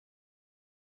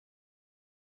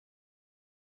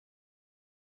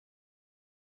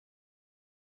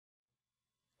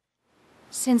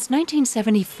Since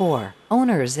 1974,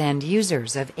 owners and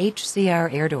users of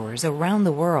HCR air doors around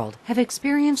the world have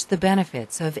experienced the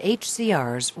benefits of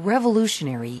HCR's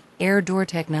revolutionary air door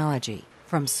technology,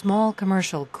 from small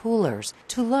commercial coolers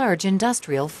to large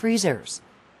industrial freezers.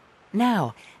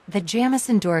 Now, the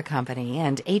Jamison Door Company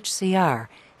and HCR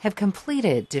have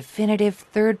completed definitive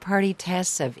third-party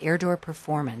tests of air door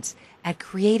performance at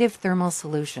Creative Thermal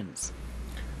Solutions.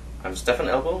 I'm Stefan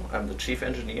Elbow. I'm the Chief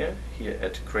Engineer here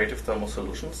at Creative Thermal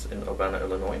Solutions in Urbana,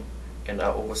 Illinois, and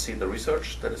I oversee the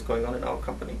research that is going on in our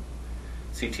company.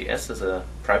 CTS is a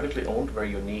privately owned, very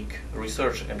unique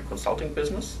research and consulting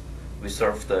business. We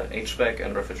serve the HVAC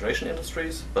and refrigeration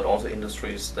industries, but also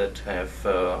industries that have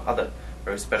other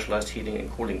very specialized heating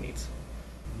and cooling needs.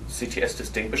 CTS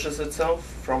distinguishes itself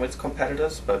from its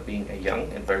competitors by being a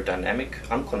young and very dynamic,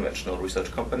 unconventional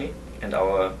research company, and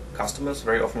our customers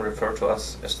very often refer to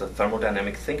us as the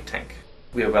thermodynamic think tank.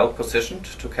 We are well positioned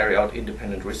to carry out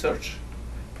independent research.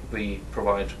 We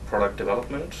provide product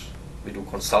development, we do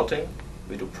consulting,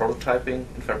 we do prototyping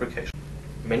and fabrication.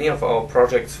 Many of our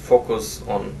projects focus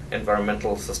on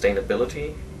environmental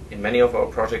sustainability. In many of our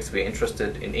projects we are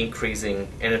interested in increasing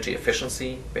energy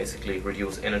efficiency, basically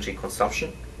reduce energy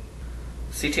consumption.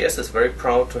 CTS is very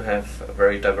proud to have a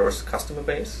very diverse customer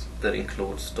base that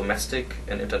includes domestic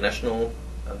and international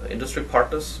industry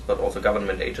partners, but also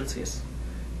government agencies.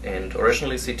 And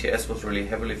originally CTS was really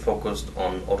heavily focused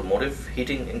on automotive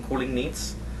heating and cooling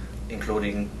needs,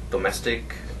 including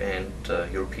domestic and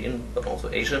European, but also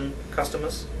Asian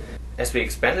customers. As we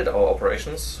expanded our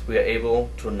operations, we are able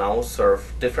to now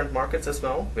serve different markets as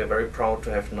well. We are very proud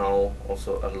to have now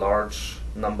also a large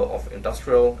number of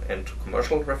industrial and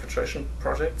commercial refrigeration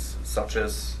projects, such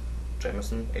as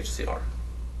Jamison HCR.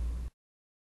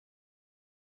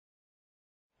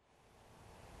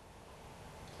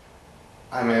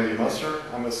 I'm Andy Musser.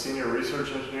 I'm a senior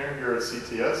research engineer here at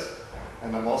CTS,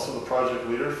 and I'm also the project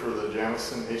leader for the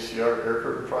Jamison HCR air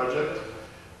curtain project.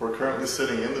 We're currently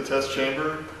sitting in the test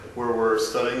chamber where we're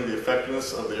studying the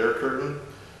effectiveness of the air curtain.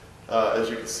 As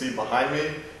you can see behind me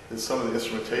is some of the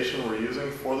instrumentation we're using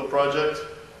for the project.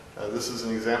 This is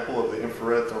an example of the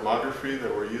infrared thermography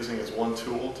that we're using as one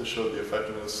tool to show the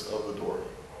effectiveness of the door.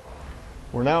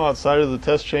 We're now outside of the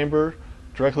test chamber,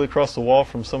 directly across the wall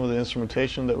from some of the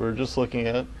instrumentation that we were just looking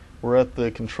at. We're at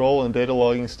the control and data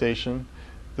logging station.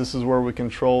 This is where we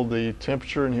control the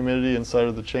temperature and humidity inside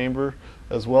of the chamber,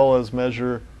 as well as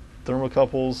measure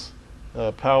thermocouples,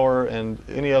 power, and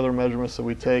any other measurements that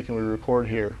we take and we record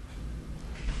here.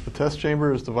 The test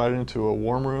chamber is divided into a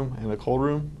warm room and a cold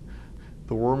room.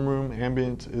 The warm room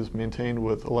ambient is maintained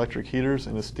with electric heaters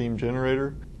and a steam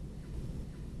generator.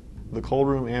 The cold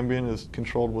room ambient is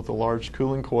controlled with a large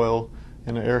cooling coil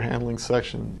and an air handling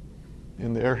section.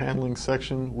 In the air handling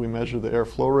section, we measure the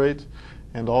airflow rate,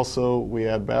 and also we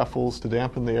add baffles to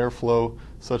dampen the airflow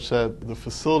such that the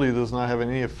facility does not have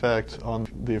any effect on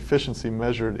the efficiency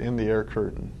measured in the air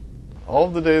curtain. All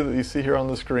of the data that you see here on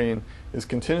the screen is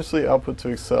continuously output to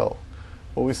Excel.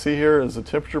 What we see here is a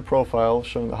temperature profile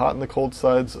showing the hot and the cold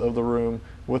sides of the room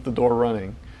with the door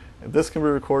running. And this can be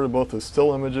recorded both as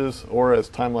still images or as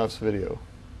time-lapse video.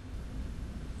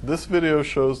 This video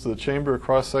shows the chamber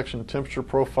cross-section temperature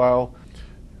profile.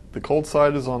 The cold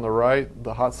side is on the right,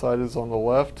 the hot side is on the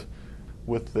left,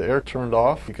 with the air turned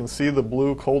off. You can see the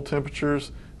blue cold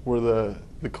temperatures where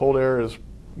the cold air is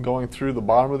going through the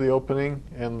bottom of the opening,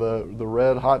 and the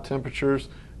red hot temperatures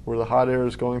where the hot air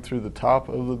is going through the top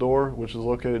of the door, which is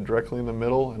located directly in the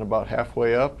middle and about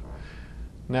halfway up.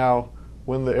 Now,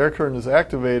 when the air curtain is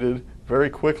activated, very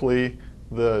quickly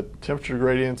the temperature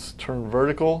gradients turn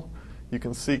vertical. You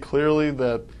can see clearly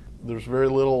that there's very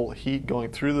little heat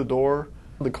going through the door.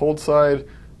 The cold side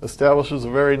establishes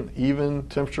a very even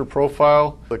temperature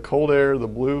profile. The cold air, the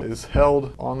blue, is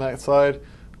held on that side.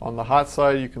 On the hot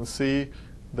side, you can see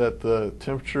that the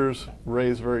temperatures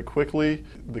raise very quickly.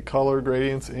 The color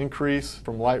gradients increase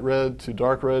from light red to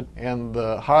dark red, and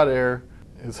the hot air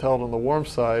is held on the warm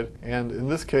side. And in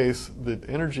this case, the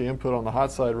energy input on the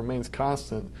hot side remains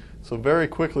constant. So very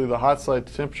quickly, the hot side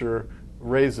temperature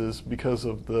raises because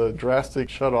of the drastic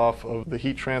shutoff of the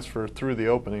heat transfer through the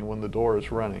opening when the door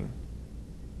is running.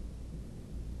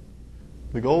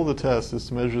 The goal of the test is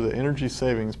to measure the energy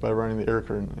savings by running the air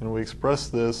curtain, and we express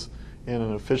this in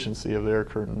an efficiency of the air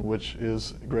curtain, which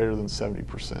is greater than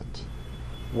 70%.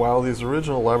 While these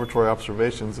original laboratory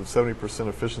observations of 70%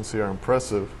 efficiency are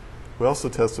impressive, we also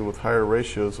tested with higher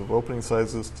ratios of opening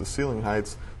sizes to ceiling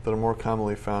heights that are more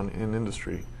commonly found in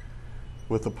industry.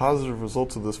 With the positive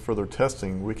results of this further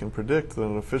testing, we can predict that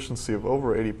an efficiency of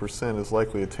over 80% is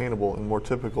likely attainable in more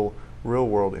typical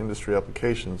real-world industry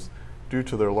applications, due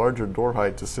to their larger door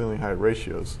height to ceiling height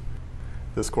ratios.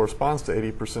 This corresponds to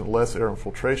 80% less air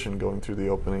infiltration going through the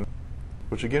opening,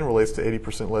 which again relates to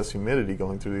 80% less humidity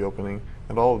going through the opening,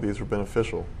 and all of these are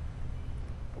beneficial.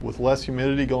 With less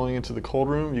humidity going into the cold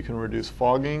room, you can reduce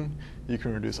fogging, you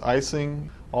can reduce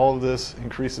icing. All of this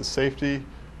increases safety,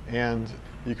 and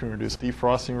you can reduce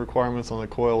defrosting requirements on the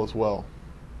coil as well.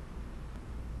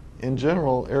 In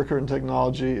general, air curtain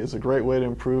technology is a great way to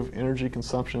improve energy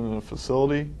consumption in a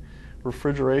facility.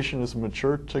 Refrigeration is a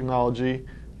mature technology,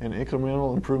 and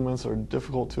incremental improvements are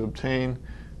difficult to obtain,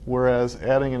 whereas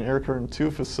adding an air curtain to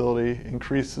a facility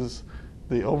increases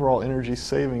the overall energy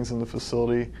savings in the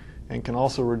facility and can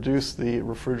also reduce the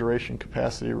refrigeration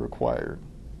capacity required.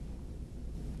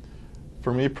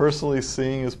 For me personally,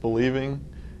 seeing is believing,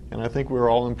 and I think we were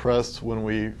all impressed when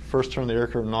we first turned the air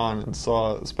curtain on and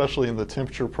saw, especially in the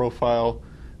temperature profile,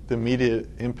 the immediate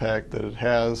impact that it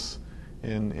has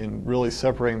in really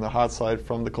separating the hot side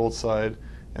from the cold side,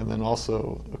 and then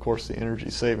also, of course, the energy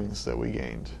savings that we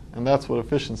gained. And that's what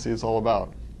efficiency is all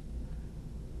about.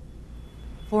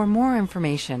 For more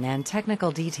information and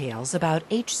technical details about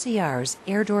HCR's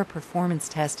air door performance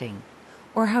testing,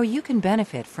 or how you can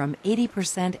benefit from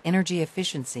 80% energy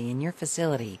efficiency in your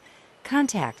facility,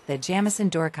 contact the Jamison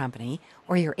Door Company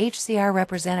or your HCR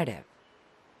representative.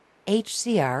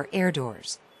 HCR Air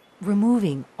Doors,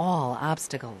 removing all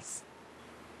obstacles.